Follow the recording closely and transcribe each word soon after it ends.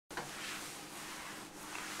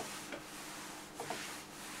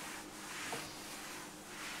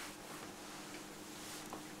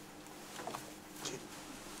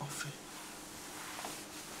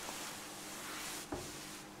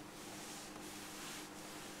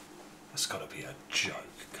That's got to be a joke,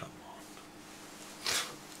 come on.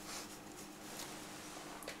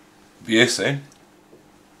 Be here soon.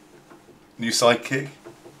 New sidekick.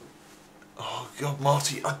 Oh God,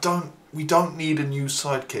 Marty, we don't need a new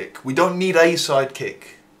sidekick. We don't need a sidekick.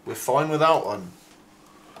 We're fine without one.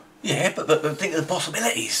 Yeah, but think of the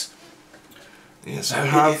possibilities. Yes, I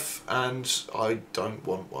have, and I don't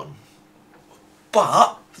want one.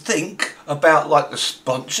 But think about like the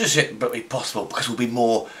sponsorship, but be possible because we'll be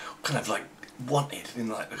more kind of like wanted in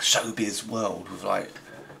like the showbiz world. With like,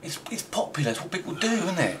 it's popular. It's what people do,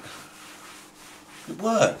 isn't it? It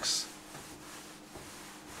works.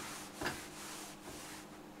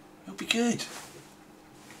 It'll be good.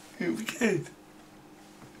 It'll be good.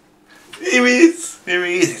 Here he is. Here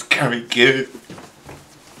he is. It's going good.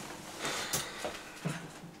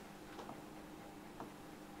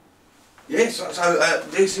 Yes, so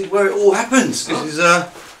this is where it all happens. This is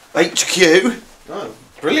HQ. Oh,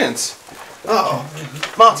 brilliant. Oh,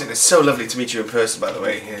 Martin, it's so lovely to meet you in person, by the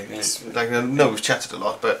way. It's, like, I know we've chatted a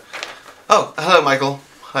lot, but... Oh, hello, Michael.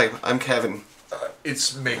 Hi, I'm Kevin.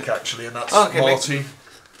 It's Mick, actually, and that's okay, Marty.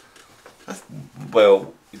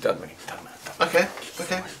 Well, it doesn't really matter. Okay,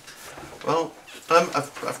 okay. Well,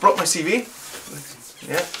 I've brought my CV.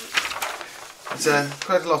 Yeah. It's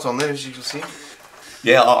quite a lot on there, as you can see.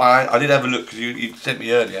 Yeah, I did have a look because you sent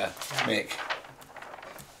me earlier, Mick.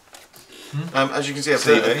 As you can see,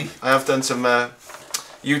 I have done some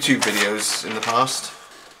YouTube videos in the past.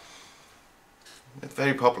 It's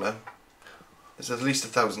very popular. There's at least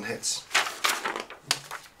 1,000 hits.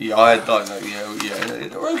 Yeah, I don't know. Yeah,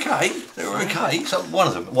 they're okay. They're okay. So one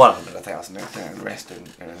of them at 1,000. The rest and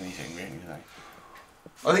anything really. You know.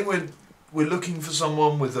 I think we're looking for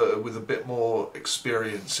someone with a bit more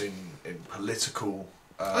experience in political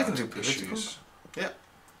I can do political. issues. Yeah,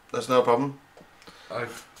 that's no problem. Okay,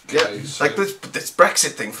 Yeah, so like this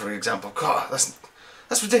Brexit thing, for example. God, that's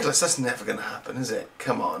ridiculous. That's never going to happen, is it?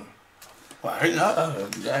 Come on. Well, no,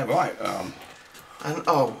 yeah, right. And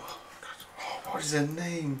what is her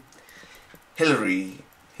name?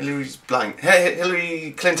 Hillary's blind.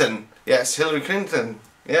 Hillary Clinton. Yes, Hillary Clinton.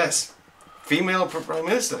 Yes, female prime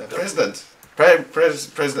minister, president.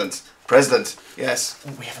 President. Yes.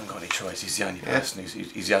 We haven't got any choice. He's the only person.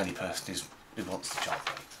 He's the only person who wants the job.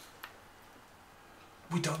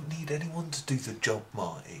 we don't need anyone to do the job,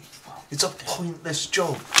 Marty. It's a pointless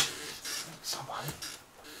job. Someone.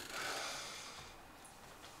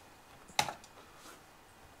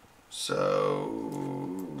 So...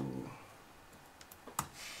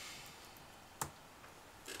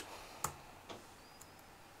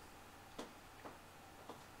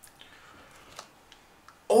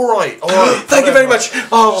 All right. Thank you very much.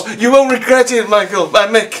 Oh, you won't regret it, Michael.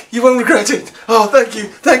 Mick, you won't regret it. Oh, thank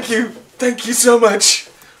you so much.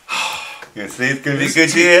 You see, it's going to be a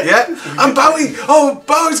good year. Yeah, and Bowie. Oh,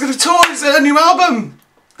 Bowie's going to tour his new album.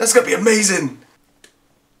 That's going to be amazing.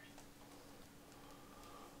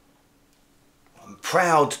 I'm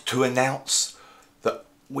proud to announce that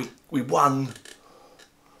we won.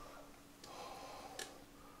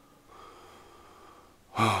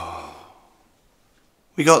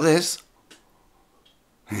 We got this.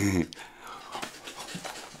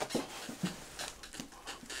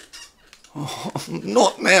 Oh,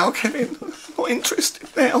 not now, Kevin. I'm not interested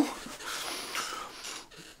now.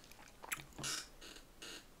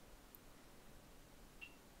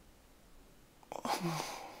 Oh,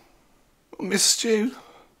 I missed you.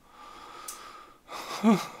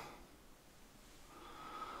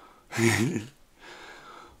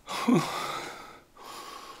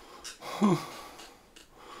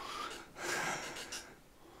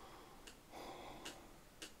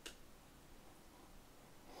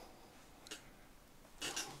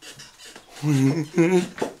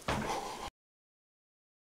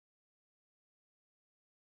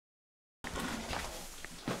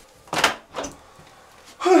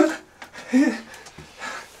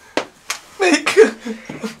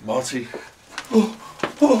 Mick! Marty.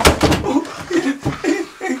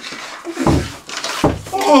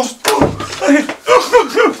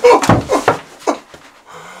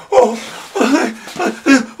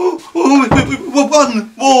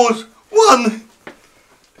 One!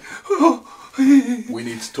 We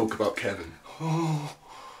need to talk about Kevin.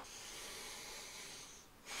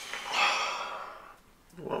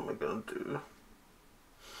 What am I going to do?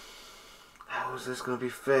 How is this going to be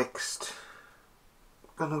fixed?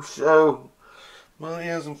 Got no show. Marty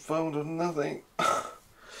hasn't phoned or nothing. We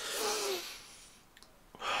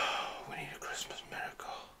need a Christmas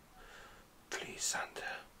miracle. Please,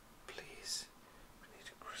 Santa. Please. We need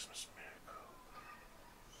a Christmas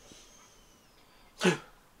miracle.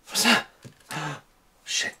 What's that?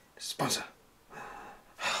 Shit. It's supposed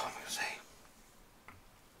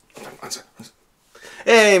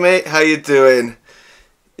Hey mate, how you doing?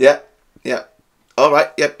 Yeah. All right.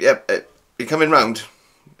 Yep. You coming round?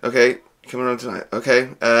 Okay. You coming round tonight? Okay.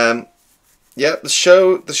 Yeah. The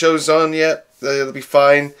show's on. Yeah. They'll be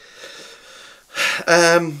fine.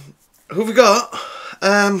 Who we got?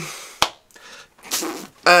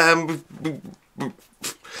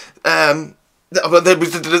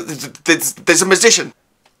 There's a musician.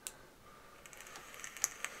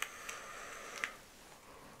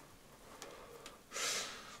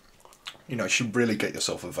 You know, you should really get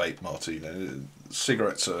yourself a vape, Marty. You know,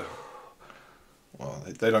 cigarettes are, well,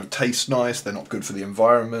 they don't taste nice. They're not good for the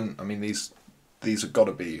environment. I mean, these have got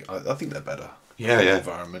to be. I think they're better. Yeah, for yeah. the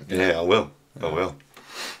environment. Yeah, I will. I will.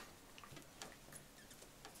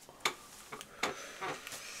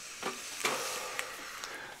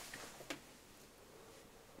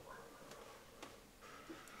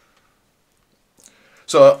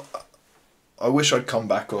 So, I wish I'd come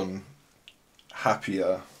back on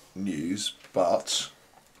happier news, but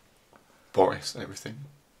Boris, everything.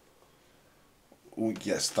 well,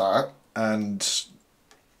 yes, that, and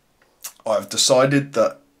I've decided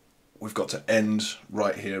that we've got to end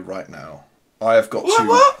right here, right now. I have got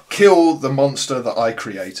to kill the monster that I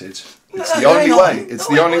created. It's the only way. It's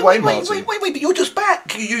the only way, Marty. Wait, but you're just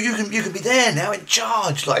back. You can be there now in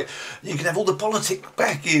charge. Like, you can have all the politics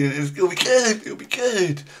back. It'll be good. It'll be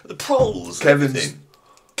good. The proles.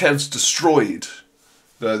 Kev's destroyed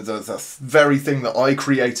the very thing that I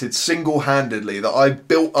created single-handedly, that I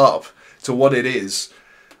built up to what it is,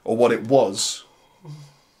 or what it was.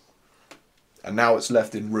 And now it's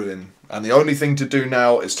left in ruin. And the only thing to do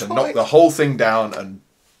now is to knock the whole thing down and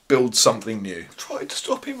build something new. I tried to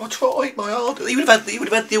stop him. I tried my hardest. He would have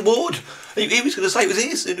had the award. He was going to say it was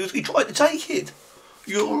his, and he tried to take it.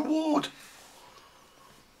 Your award.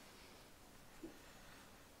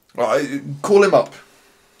 Right, call him up.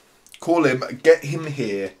 Call him, get him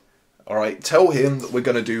here. Alright, tell him that we're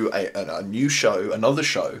going to do a new show, another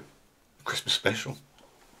show. Christmas special.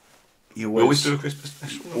 We always do a Christmas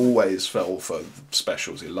special. Always fell for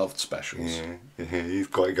specials. He loved specials. Yeah, he's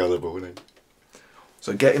quite gullible, isn't he?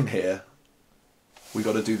 So get him here. We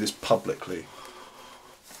got to do this publicly.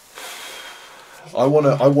 I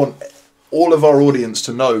want all of our audience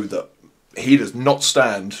to know that he does not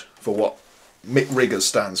stand for what Mick Riggers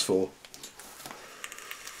stands for.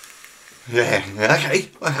 Yeah.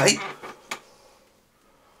 Okay.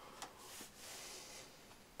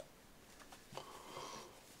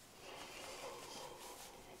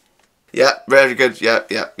 Yeah, very good. Yeah.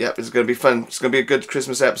 It's going to be fun. It's going to be a good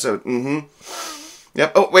Christmas episode.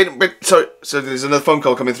 Yep. Oh, wait. Sorry. So there's another phone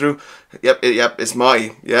call coming through. Yep. It's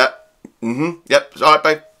Marty. Yeah. Yep. All right.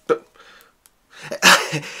 Bye.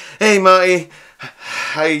 Hey, Marty.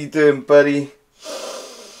 How you doing, buddy?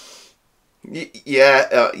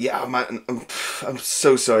 Yeah, man. I'm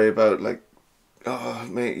so sorry about, like... Oh,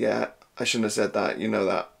 mate, yeah. I shouldn't have said that. You know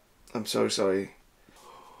that. I'm so sorry.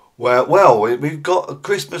 Well, we've got a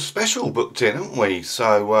Christmas special booked in, haven't we?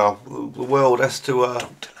 So the world has to.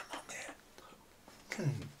 Don't tell them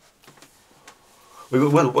I'm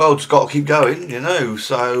here. The world's got to keep going, you know.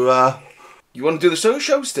 So. You want to do the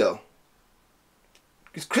show still?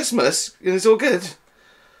 It's Christmas and it's all good.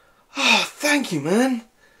 Oh, thank you, man.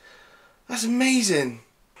 That's amazing.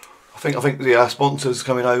 I think the sponsors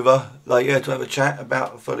coming over later to have a chat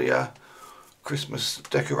about for the. Christmas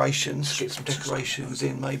decorations, get some decorations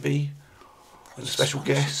in maybe, and a special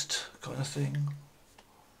guest kind of thing.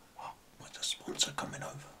 What? When's a sponsor coming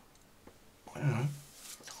over? I don't know.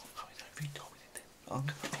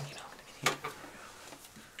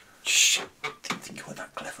 Shit, didn't think you were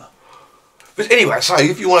that clever. But anyway, so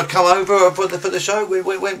if you want to come over for the show, when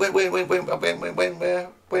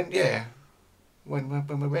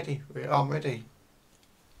we're ready, I'm ready.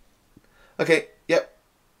 Okay, yep.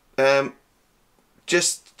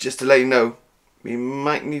 Just to let you know, we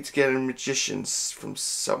might need to get a magician from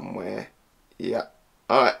somewhere. Yeah.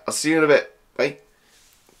 Alright, I'll see you in a bit. Bye.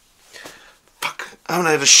 Fuck, I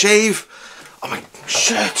haven't had a shave. Oh my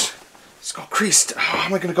shirt. It's got creased. How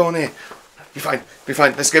am I going to go in here? Be fine.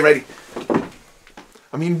 Let's get ready.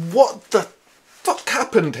 I mean, what the fuck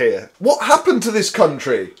happened here? What happened to this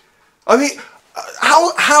country? I mean,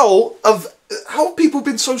 how have people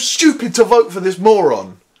been so stupid to vote for this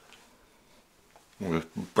moron?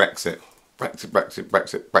 Brexit. I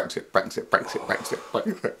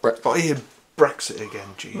hear Brexit again,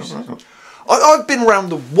 Jesus. I've been around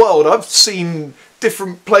the world. I've seen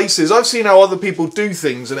different places. I've seen how other people do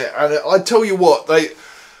things, and I tell you what,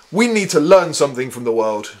 we need to learn something from the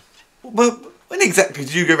world. Well, when exactly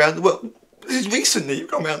did you go around the world? This is recently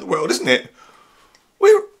you've gone around the world, isn't it?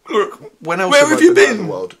 Where When else have you I been around been?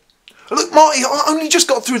 the world? Look, Marty, I only just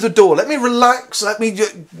got through the door. Let me relax.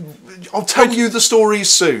 I'll tell you the stories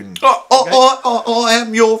soon. I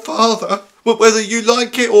am your father. Whether you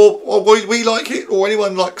like it or we like it or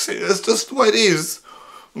anyone likes it, that's just the way it is.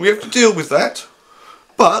 We have to deal with that.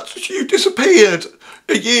 But you disappeared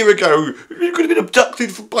a year ago. You could have been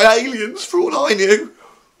abducted by aliens for all I knew.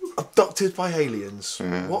 Abducted by aliens?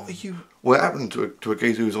 Yeah. What are you... What happened to a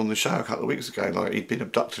geezer who was on the show a couple of weeks ago? Like, he'd been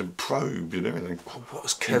abducted and probed and everything. Oh, what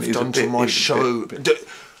has Kev He's a done to bit- my he's a show? bit-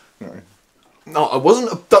 No, I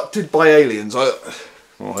wasn't abducted by aliens. Oh,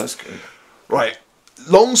 that's good. Right.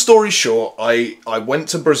 Long story short, I went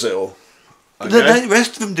to Brazil. Okay? The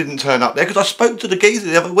rest of them didn't turn up there because I spoke to the geezer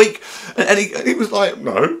the other week and he was like,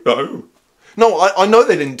 no. No, I know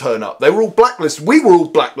they didn't turn up. They were all blacklisted. We were all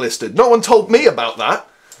blacklisted. No one told me about that.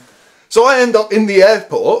 So I end up in the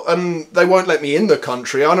airport and they won't let me in the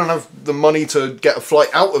country. I don't have the money to get a flight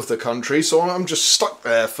out of the country, so I'm just stuck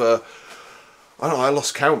there for... I don't know, I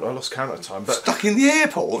lost count of time. But Stuck in the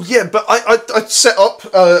airport? yeah, but I set up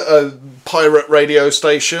a pirate radio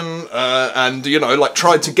station and, you know, like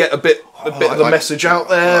tried to get a bit of the message out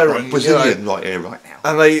there. Like and, Brazilian you know, right here, right now.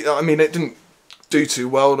 and they, I mean, it didn't do too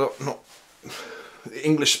well. Not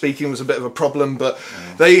English speaking was a bit of a problem, but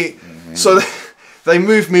they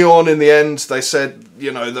moved me on in the end. They said,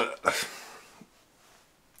 you know, that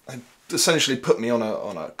they essentially put me on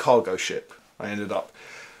a cargo ship. I ended up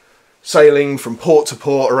sailing from port to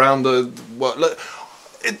port around the world.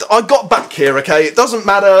 I got back here, okay? It doesn't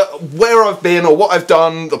matter where I've been or what I've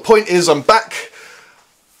done. The point is I'm back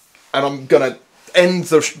and I'm going to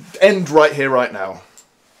end right here, right now.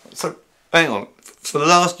 So, hang on. For the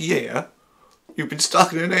last year, you've been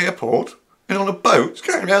stuck in an airport and on a boat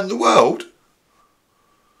going around the world?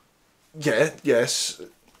 Yeah, yes. It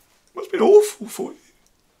must have been awful for you.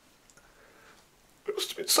 It must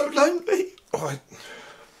have been so lonely. Oh,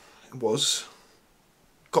 it was.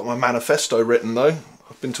 Got my manifesto written though.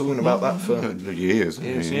 I've been talking about that for years.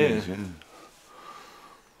 years.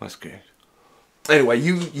 That's good. Anyway,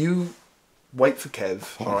 you wait for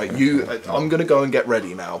Kev. All right, I'm gonna go and get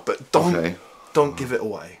ready now, but don't give it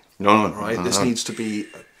away. No. All right, this needs to be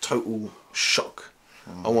a total shock.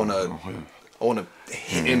 I wanna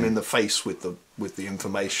hit him in the face with the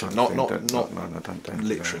information, not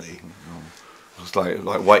literally. It's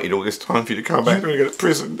like waited all this time for you to come back and go to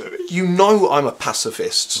prison. You know I'm a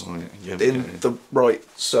pacifist in the right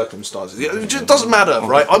circumstances. It just doesn't matter,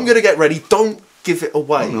 right? I'm going to get ready. Don't give it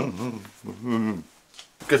away.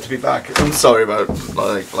 Good to be back. I'm sorry about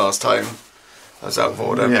last time. I was out of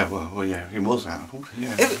order. Yeah, well, yeah, he was out of order.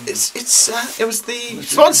 Yeah. It was the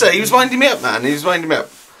sponsor. He was winding me up, man. He was winding me up.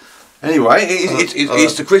 Anyway,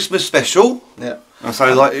 it's the Christmas special. Yeah. And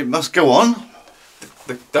so it must go on.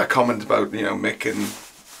 That comment about Mick and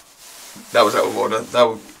that was out of order.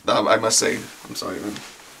 That I must say. I'm sorry, man.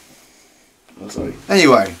 I'm sorry.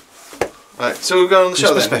 Anyway, Right, so we're going on the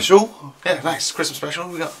show Christmas then. special. Yeah, nice Christmas special.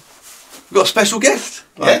 We got We've got a special guest.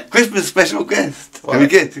 Yeah. Christmas special guest. It's Well, gonna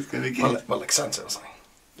be good. It's gonna be good. well, like Santa or something.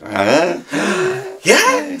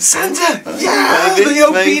 Yeah, Santa. Yeah, maybe, the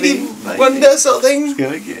old maybe, beanie maybe. wonder sort of thing. It's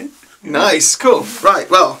gonna be good. Nice, cool. Right,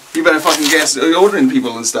 well, you better fucking guess ordering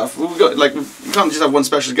people and stuff. We got we can't just have one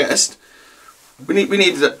special guest. We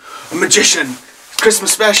need a magician.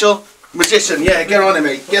 Christmas special magician. Yeah, get on it,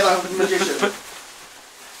 mate. Get on with the magician.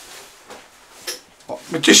 What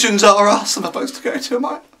magicians are us? I'm supposed to go to,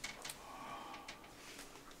 mate.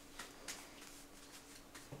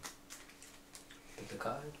 Take the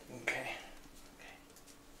card. Okay.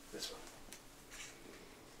 This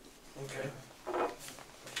one. Okay.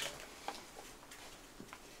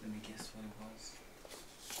 Let me guess what it was.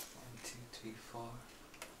 1, 2, 3, 4.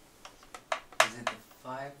 Is it the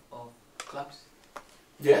 5 of clubs?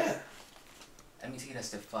 Yeah. Let me take it a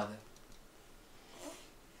step further.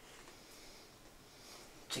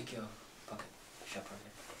 Check your pocket. Shop right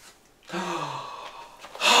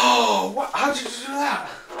Oh, what? How did you do that?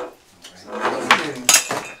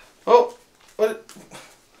 there. Oh, what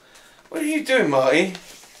are you doing, Marty?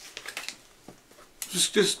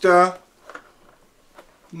 Just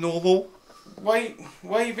normal. Why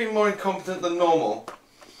are you being more incompetent than normal?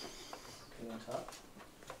 Okay, on top.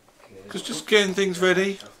 Okay, Just getting things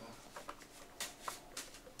ready. shuffle.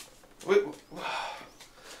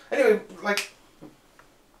 Anyway, like,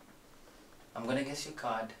 I'm gonna guess your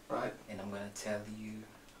card right? and I'm gonna tell you.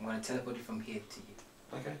 I'm gonna teleport it from here to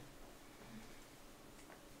you. Okay.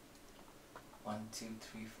 1, 2,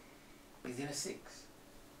 3, 4. Is it a 6?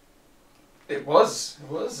 It was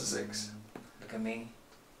a 6. Look at me.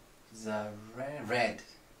 It's a red.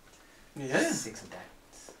 Yeah. 6 of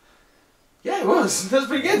diamonds. Yeah, it was. That's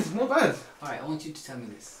pretty good. Not bad. Alright, I want you to tell me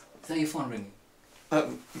this. Is that your phone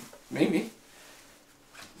ringing? Maybe.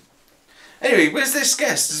 Anyway, where's this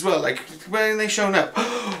guest as well? Like, when are they showing up?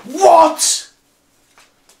 What?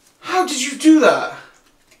 How did you do that?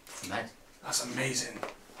 It's magic. That's amazing.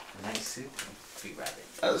 A nice suit. Big rabbit.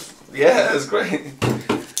 That's great.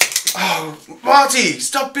 Oh, Marty,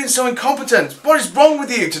 stop being so incompetent. What is wrong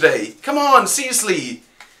with you today? Come on, seriously.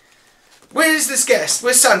 Where is this guest?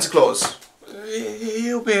 Where's Santa Claus?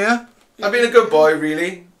 He'll be here. I've been a good boy,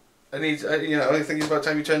 really. I think it's about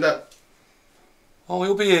time you turned up. Oh,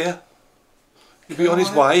 he'll be here. He'll be on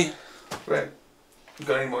his way. Right. You've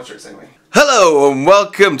got any more tricks anyway? Hello and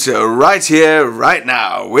welcome to Right Here, Right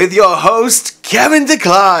Now with your host, Kevin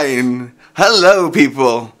Decline. Hello,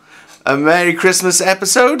 people. A Merry Christmas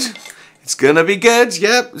episode. It's gonna be good.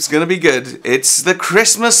 Yep, it's gonna be good. It's the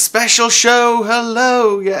Christmas special show.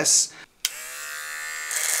 Hello, yes.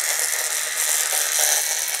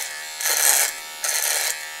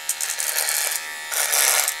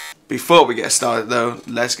 Before we get started though,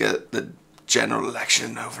 let's get the general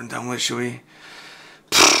election over and done with, shall we?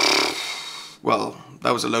 Well,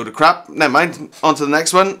 that was a load of crap. Never mind. On to the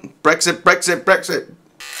next one. Brexit, Brexit, Brexit.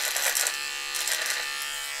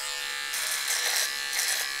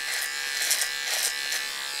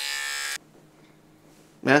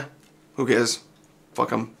 Yeah, who cares? Fuck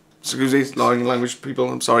them. Excuse me, language people,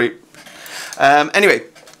 I'm sorry. Anyway,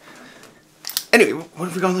 what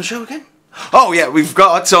have we got on the show again? Oh yeah, we've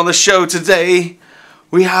got on the show today,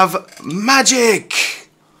 we have magic.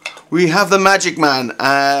 We have the Magic Man,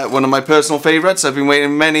 one of my personal favourites. I've been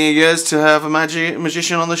waiting many years to have a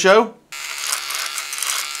magician on the show.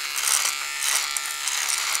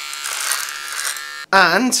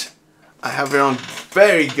 And I have it on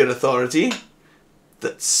very good authority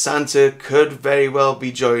that Santa could very well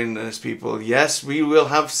be joining us, people. Yes, we will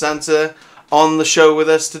have Santa on the show with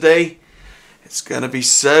us today. It's gonna be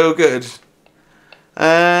so good.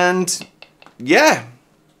 And yeah,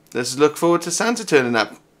 let's look forward to Santa turning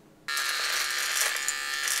up.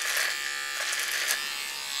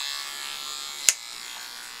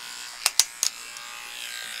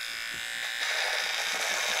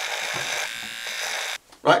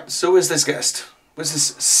 Right, so where's this guest? Where's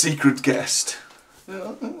this secret guest?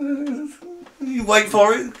 You wait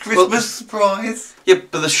for it. Christmas surprise. Yeah,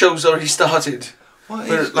 but the show's already started. What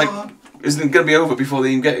But, is like, isn't it going to be over before they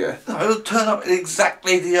even get here? No, it'll turn up at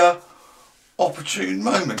exactly the opportune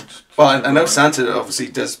moment. Well, I know Santa obviously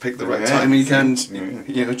does pick the right Yeah. time. He can,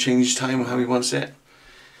 Yeah. change time how he wants it.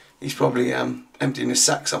 He's probably emptying his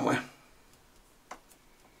sack somewhere.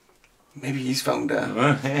 Maybe he's found.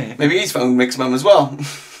 Maybe he's found Mick's mum as well.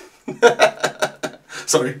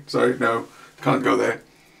 sorry, no, can't go there.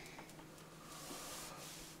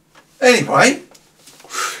 Anyway,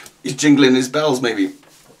 He's jingling his bells, maybe.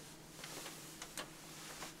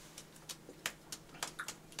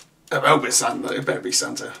 I hope it's Santa. It better be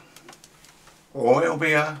Santa. or it'll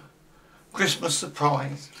be a Christmas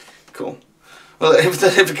surprise. Cool. Well, if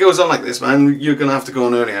it goes on like this, man, you're gonna have to go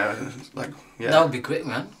on earlier. Like, yeah. That would be great,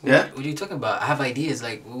 man. Yeah? What are you talking about? I have ideas.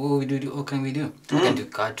 Like, what can we do? We can do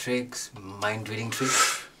card tricks, mind reading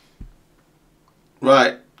tricks.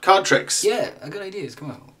 Right, card tricks. Yeah, I got ideas.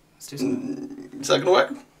 Come on, let's do something. Is that gonna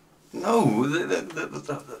work? No,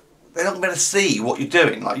 they're not going to see what you're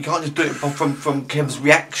doing. Like, you can't just do it from Kev's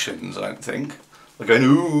reactions, I don't think. They're going,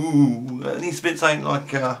 ooh. It needs to be something like,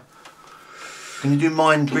 can you do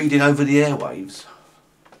mind reading over the airwaves?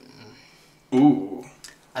 Ooh,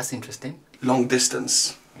 That's interesting. long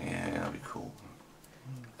distance. Yeah, that'd be cool.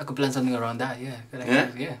 I could plan something around that. Yeah, good Yeah?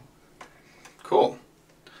 idea. Yeah. Cool.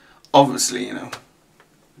 Obviously,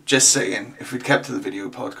 just saying, if we'd kept to the video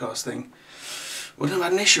podcast thing, we wouldn't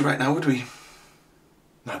have had an issue right now, would we?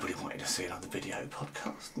 Nobody wanted to see it on the video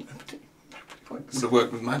podcast. Nobody wanted to Would see have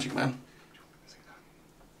worked with Magic Man.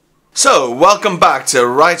 So, welcome back to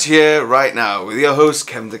Right Here, Right Now with your host,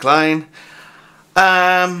 Kevin Decline.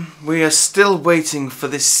 We are still waiting for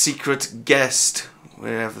this secret guest,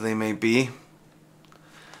 wherever they may be.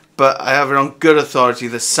 But I have it on good authority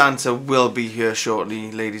that Santa will be here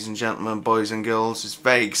shortly, ladies and gentlemen, boys and girls. It's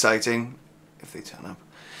very exciting, if they turn up.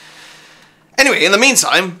 Anyway, in the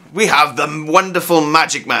meantime, we have the wonderful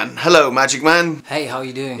Magic Man. Hello, Magic Man. Hey, how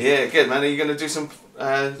you doing? Yeah, good, man. Are you going to do some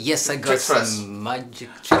Yes, I got tricks for us? some magic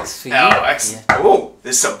tricks for you. Oh, excellent. Yeah. Oh,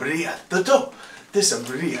 there's somebody at the door. There's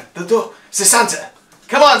somebody at the door. It's Santa.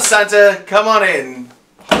 Come on, Santa. Come on in.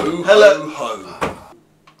 Ho, Hello. ho, ho.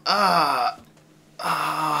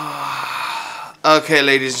 Okay,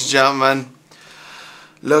 ladies and gentlemen.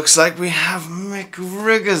 Looks like we have Mick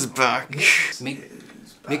Riggers back.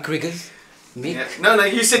 Mick Riggers. Mick. Yeah. No,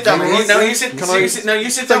 you sit down. You sit down.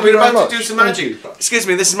 Thank We're you very about to do much. some Thank magic. you. Excuse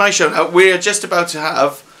me, this is my show now. We're just about to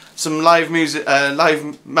have some live music,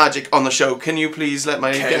 live magic on the show. Can you please let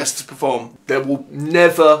my guests perform? There will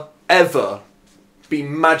never, ever be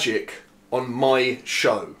magic on my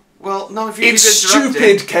show. Well, no, if you It's keep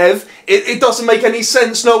interrupting- stupid, Kev. It doesn't make any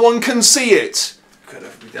sense. No one can see it. Could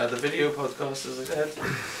have we had the video podcast, as I said.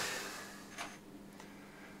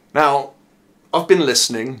 Now, I've been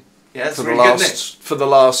listening Yeah, it's for really the good,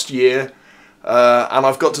 last year, and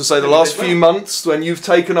I've got to say the Really last did few well. months when you've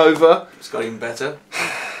taken over. It's got even better.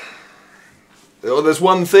 There's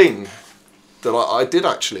one thing that I did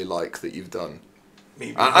actually like that you've done, Me.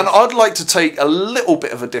 and I'd like to take a little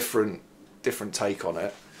bit of a different take on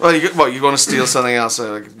it. Well, you want to steal something else?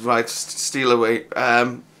 Right, steal away.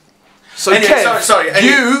 So, Anyway, Kev, sorry.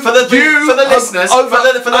 you for the listeners, over-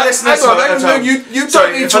 for the listeners, hang on, you don't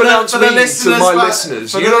sorry, need for to the- announce for the me listeners, to my but-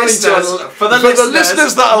 listeners. for You the don't need listeners, to. for the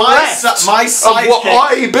listeners that are my left si- my of what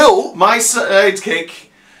sidekick- I built. My sidekick,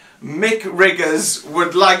 Mick Riggers,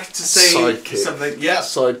 would like to say Sidekick. something. Yeah,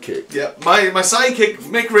 Sidekick. yeah. My sidekick,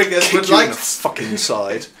 Mick Riggers, Kick would you in like. the fucking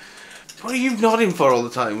side. What are you nodding for all the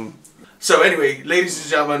time? So anyway, ladies and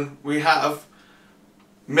gentlemen, we have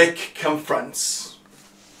Mick confronts.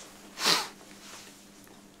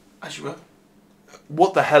 As you were.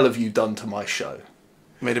 What the hell have you done to my show?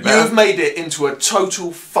 Made it You have made it into a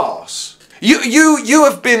total farce. You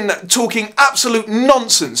have been talking absolute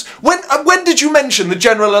nonsense. When did you mention the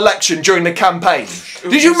general election during the campaign?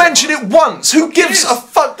 Did you mention it once? Who gives a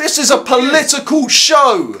fuck? This is a political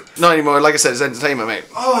show. Not anymore. Like I said, it's entertainment, mate.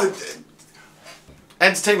 Oh,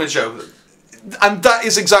 Entertainment show. and that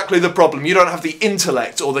is exactly the problem. You don't have the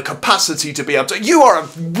intellect or the capacity to be able to. You are a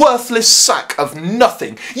worthless sack of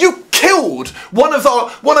nothing. You killed one of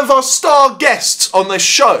our star guests on this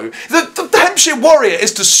show. The Hampshire Warrior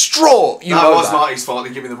is distraught. You That know was that. Marty's fault.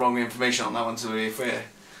 He gave me the wrong information on that one, to be fair.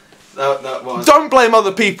 That was. Don't blame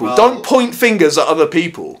other people. Well- Don't point fingers at other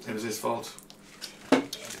people. It was his fault.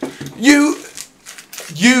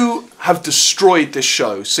 You have destroyed this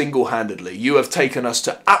show single-handedly. You have taken us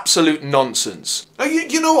to absolute nonsense. Oh,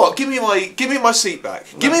 you know what? Give me my seat back.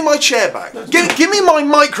 No. Give me my chair back. Give me my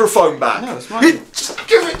microphone back. No, it's mine. Give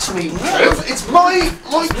it to me. Kev. It's my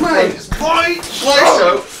plane. It's my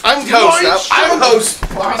show. I'm host now. I'm host.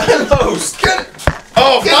 I'm host. Get it.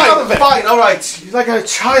 Oh, Get fine, out of it. fine, all right. You're like a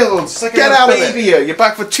child. It's like Get a out of baby it. here. You're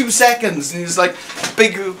back for 2 seconds, and he's like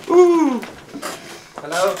big. Ooh.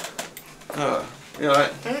 Hello? Oh, you all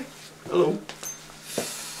right? Hello.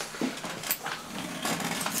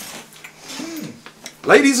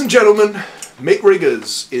 Ladies and gentlemen, Mick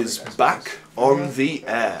Riggers is back on the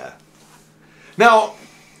air. Now,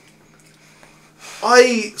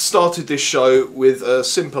 I started this show with a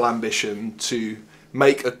simple ambition to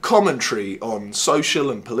make a commentary on social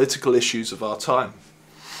and political issues of our time.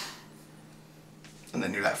 And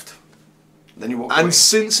then you left. Then you walked And away.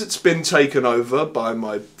 since it's been taken over by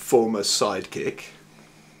my former sidekick,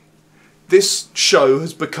 this show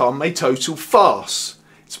has become a total farce.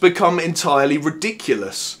 It's become entirely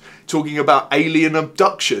ridiculous, talking about alien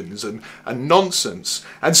abductions and nonsense.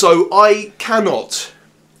 And so I cannot,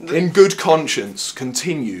 in good conscience,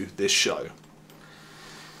 continue this show.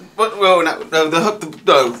 But, well, no, the hook,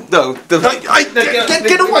 no.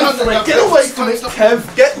 Get away from it! Get away from it,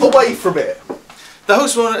 Kev! Get away from it! The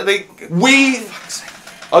host won't. We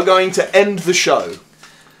are going to end the show.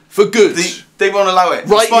 For good. They won't allow it. Right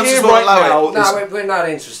The sponsors here, won't right allow now. it. No, we're not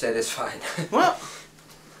interested, it's fine. What?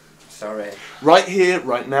 Sorry. Right here,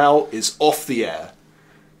 right now, is off the air.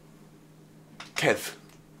 Kev,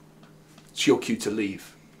 it's your cue to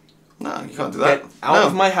leave. No, you can't do that. Get out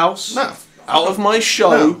of my house. No. Out of my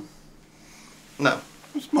show. No.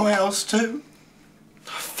 It's my house too.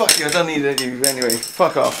 Fuck you, I don't need you anyway.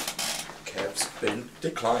 Fuck off. Kev's been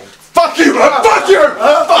declined. Fuck you! Fuck you!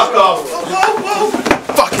 Fuck off!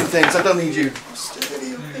 Fucking things, I don't need you.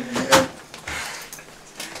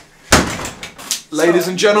 Ladies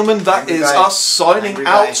and gentlemen, that is guy. us signing Angry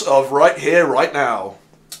guy. out of Right Here, Right Now.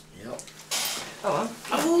 Yep. Hello.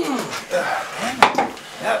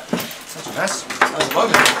 Yep. Such a mess. That's a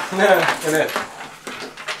moment. Yeah, come here.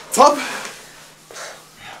 Top.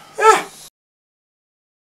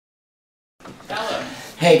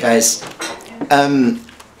 Hey guys, I've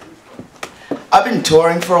been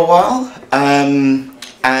touring for a while,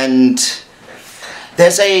 and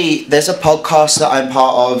there's a podcast that I'm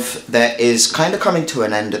part of that is kind of coming to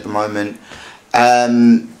an end at the moment,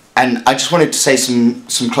 and I just wanted to say some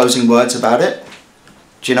closing words about it.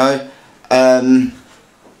 Do you know?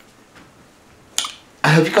 I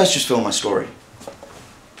hope you guys just feel my story. Do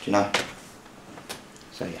you know?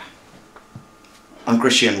 So yeah. I'm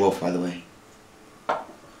Krishian Wolf, by the way.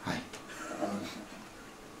 Hi.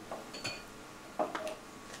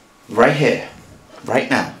 Right here, right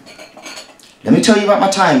now. Let me tell you about my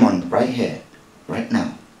time on right here, right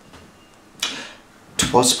now.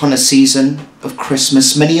 'Twas upon a season of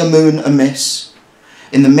Christmas, many a moon amiss.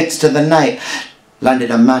 In the midst of the night, landed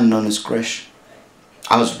a man known as Grish.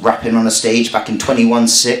 I was rapping on a stage back in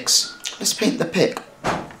 21-6. Let's paint the pic.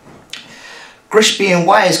 Grish being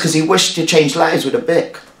wise because he wished to change lives with a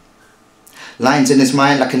bic. Lines in his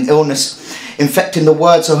mind like an illness, infecting the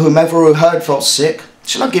words of whomever who heard felt sick.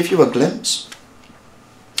 Shall I give you a glimpse?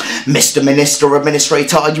 Mr. Minister,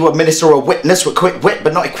 Administrator, are you a minister or a witness with quick wit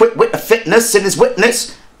but not equipped with the fitness in his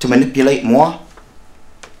witness to manipulate more?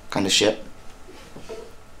 Kind of shit.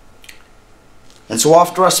 And so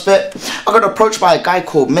after I spit, I got approached by a guy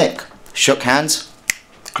called Mick. Shook hands,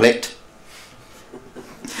 clicked.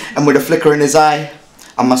 And with a flicker in his eye,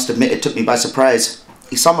 I must admit it took me by surprise.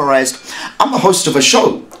 He summarized, I'm the host of a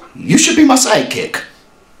show. You should be my sidekick.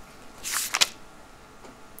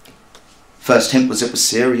 First hint was it was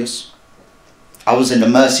serious. I was in the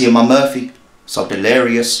mercy of my Murphy, so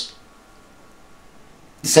delirious.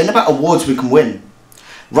 This ain't about awards we can win.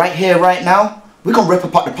 Right here, right now, we gonna rip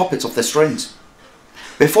apart the puppets off their strings.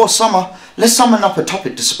 Before summer, let's summon up a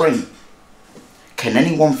topic to spring. Can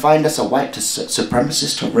anyone find us a white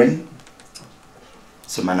supremacist to ring?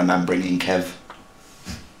 So man, a man bringing Kev.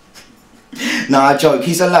 Nah, I joke.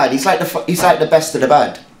 He's a lad. He's like the best of the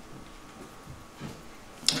bad.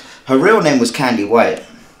 Her real name was Candy White.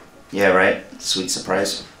 Yeah, right. Sweet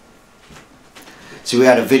surprise. So we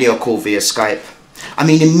had a video call via Skype. I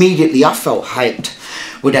mean, immediately I felt hyped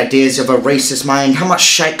with ideas of a racist mind. How much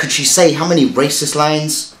shite could she say? How many racist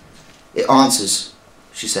lines? It answers.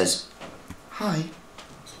 She says, hi.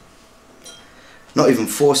 Not even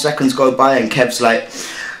 4 seconds go by and Kev's like,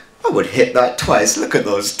 I would hit that twice. Look at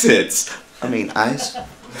those tits. I mean, eyes.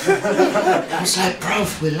 I was like,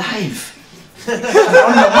 bruv, we're live. On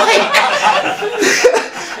the mic.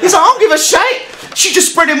 He's like, I don't give a shite. She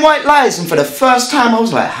just spreading white lies. And for the first time, I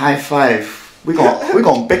was like, high five. We're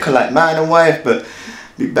gonna bicker like man and wife, but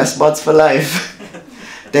be best buds for life.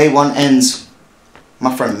 Day one ends.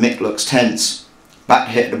 My friend Mick looks tense. Back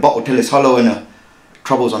hit the bottle till it's hollow and her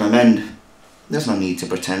troubles on a mend. There's no need to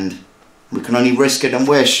pretend. We can only risk it and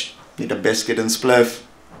wish. Need a biscuit and spliff.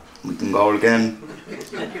 We can go again.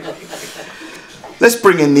 Let's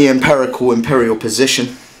bring in the imperial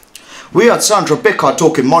position. We had Sandra Bickard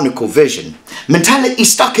talking monocle vision. Mentality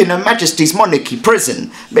stuck in Her Majesty's monarchy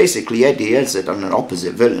prison. Basically, Eddie Izzard on an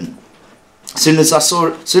opposite villain. Soon as I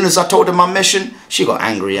told her my mission, she got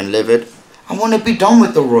angry and livid. I want to be done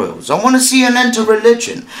with the royals. I want to see an end to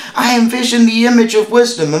religion. I envision the image of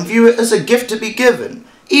wisdom and view it as a gift to be given,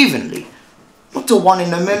 evenly. Not to 1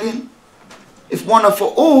 in a million. If one are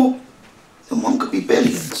for all, then one could be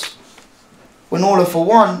billions. When all are for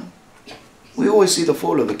one, we always see the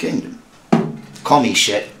fall of the kingdom. Commie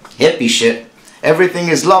shit, hippie shit, everything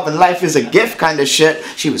is love and life is a gift kind of shit.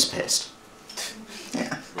 She was pissed.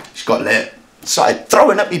 Yeah, she got lit. Started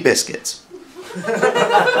throwing up me biscuits.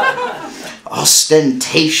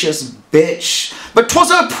 Ostentatious bitch. But 'twas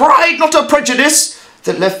her pride, not her prejudice,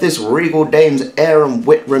 that left this regal dame's air and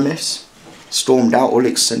wit remiss. Stormed out all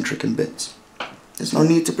eccentric in bits. There's no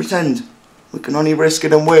need to pretend. We can only risk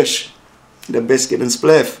it and wish. The biscuit and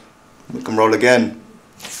spliff. We can roll again.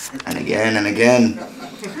 And again and again.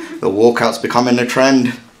 The walkout's becoming a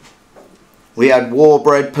trend. We had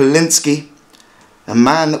war-bred Polinsky, a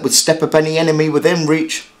man that would step up any enemy within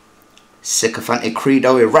reach. Sycophantic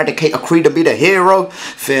credo, eradicate a creed and be the hero.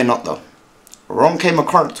 Fear not though. Wrong came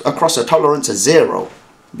across a tolerance of 0.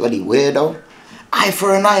 Bloody weirdo. Eye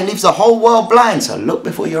for an eye leaves the whole world blind, so look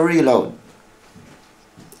before you reload.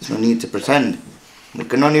 There's no need to pretend. We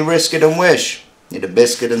can only risk it and wish. Need a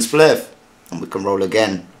biscuit and spliff, and we can roll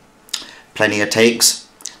again. Plenty of takes,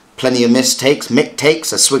 plenty of mistakes. Mick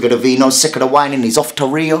takes a swig of the vino, sick of the wine, and he's off to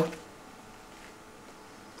Rio.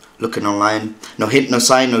 Looking online, no hint, no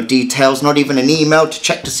sign, no details, not even an email to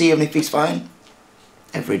check to see if he's fine.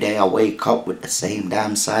 Every day I wake up with the same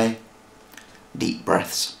damn sigh. Deep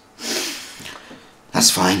breaths. That's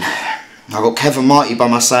fine. I got Kev and Marty by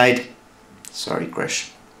my side. Sorry,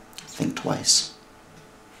 Grish. Think twice.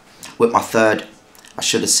 With my third, I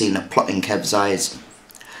should have seen a plot in Kev's eyes.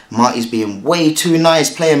 Marty's being way too nice,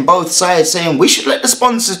 playing both sides, saying we should let the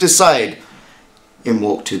sponsors decide. In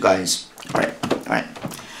walk 2 guys. Alright.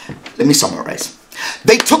 Let me summarise.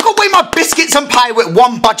 They took away my biscuits and pie with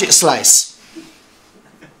 1 budget slice.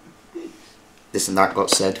 This and that got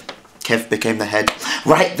said. Kev became the head.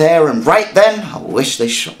 Right there and right then, I wish they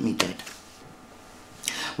shot me dead.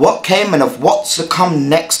 what came and of what's to come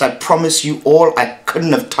next. I promise you all, I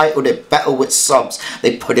couldn't have titled it better with subs.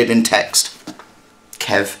 They put it in text.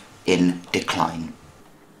 Kev in decline.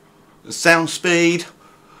 Sound speed,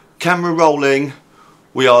 camera rolling.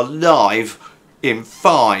 We are live in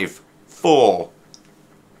 5, 4.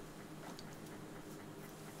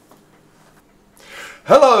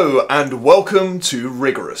 Hello and welcome to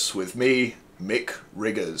Rigorous with me, Mick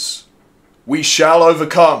Riggers. We shall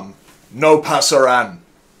overcome. No passaran.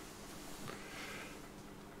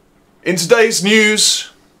 In today's news,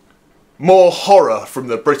 more horror from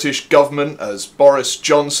the British government as Boris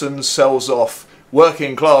Johnson sells off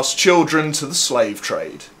working class children to the slave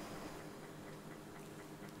trade.